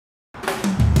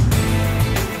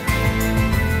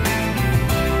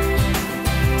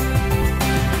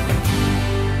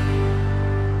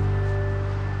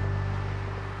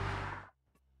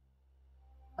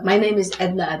My name is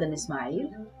Edna Adan.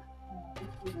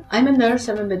 I'm a nurse,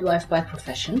 I'm a midwife by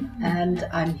profession, and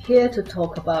I'm here to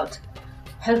talk about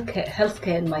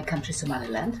healthcare in my country,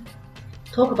 Somaliland,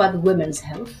 talk about women's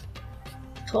health,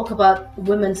 talk about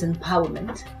women's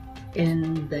empowerment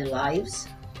in their lives,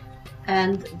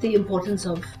 and the importance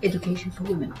of education for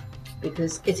women,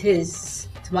 because it is,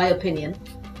 to my opinion,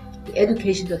 the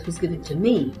education that was given to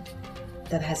me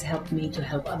that has helped me to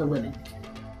help other women.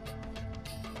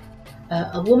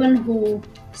 A woman who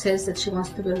says that she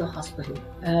wants to build a hospital.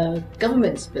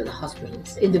 Governments build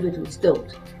hospitals, individuals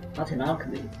don't, not in our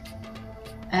community.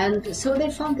 And so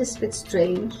they found this a bit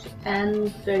strange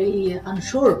and very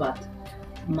unsure about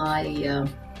my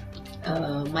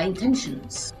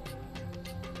intentions.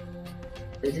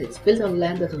 It's built on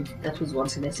land that was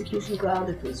once an execution ground,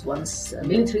 it was once a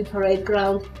military parade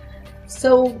ground.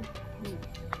 So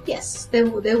yes, there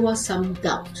was some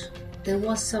doubt. There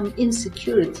was some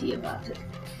insecurity about it,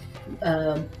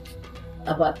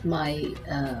 about my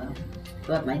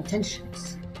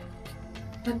intentions.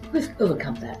 But we've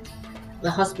overcome that.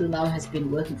 The hospital now has been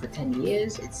working for 10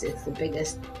 years. It's the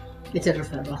biggest. It's a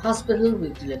referral hospital.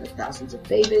 We've delivered thousands of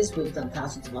babies. We've done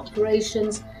thousands of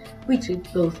operations. We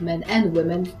treat both men and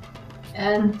women.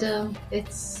 And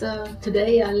it's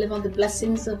today I live on the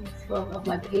blessings of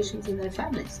my patients and their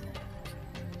families.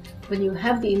 When you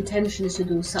have the intentions to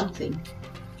do something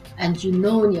and you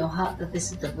know in your heart that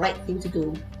this is the right thing to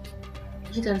do,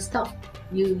 you don't stop.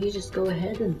 You just go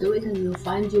ahead and do it, and you'll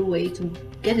find your way to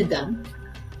get it done.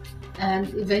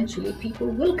 And eventually people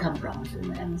will come around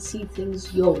and see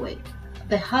things your way.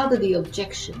 The harder the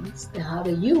objections, the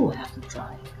harder you have to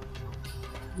try.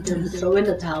 You don't throw in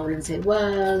the towel and say,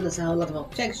 well, there's a whole lot of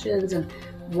objections, and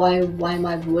why am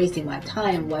I wasting my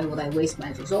time? Why would I waste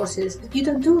my resources? You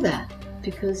don't do that.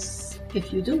 Because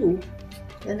if you do,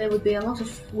 then there would be a lot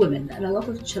of women and a lot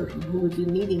of children who would be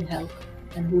needing help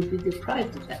and who would be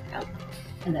deprived of that help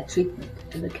and that treatment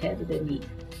and the care that they need.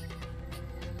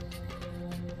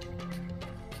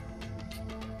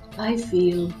 I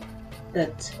feel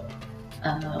that,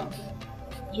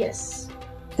 yes,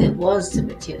 there was the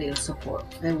material support.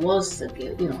 There was, I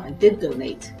did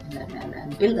donate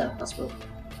and build a hospital.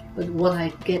 But what I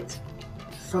get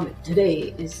from it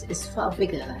today is far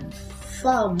bigger and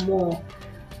far more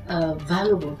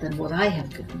valuable than what I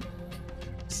have given.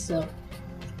 So,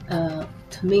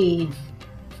 to me,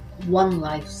 one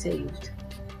life saved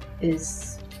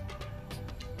is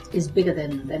bigger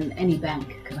than any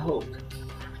bank can hold.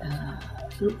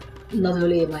 Not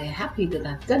only am I happy that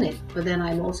I've done it, but then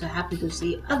I'm also happy to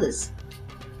see others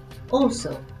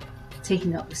also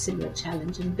taking up a similar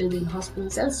challenge and building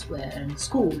hospitals elsewhere, and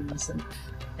schools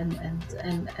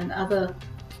and other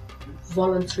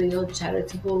voluntary or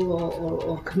charitable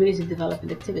or community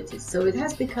development activities. So it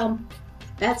has become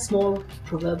that small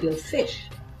proverbial fish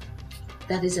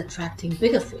that is attracting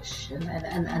bigger fish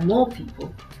and more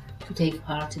people to take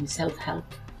part in self-help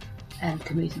and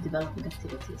community development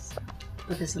activities.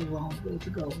 But there's a long way to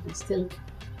go. There's still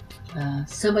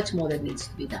so much more that needs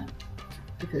to be done,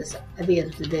 because at the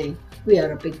end of the day, we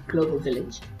are a big global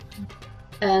village,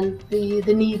 and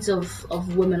the needs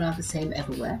of women are the same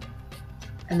everywhere.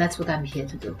 And that's what I'm here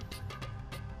to do.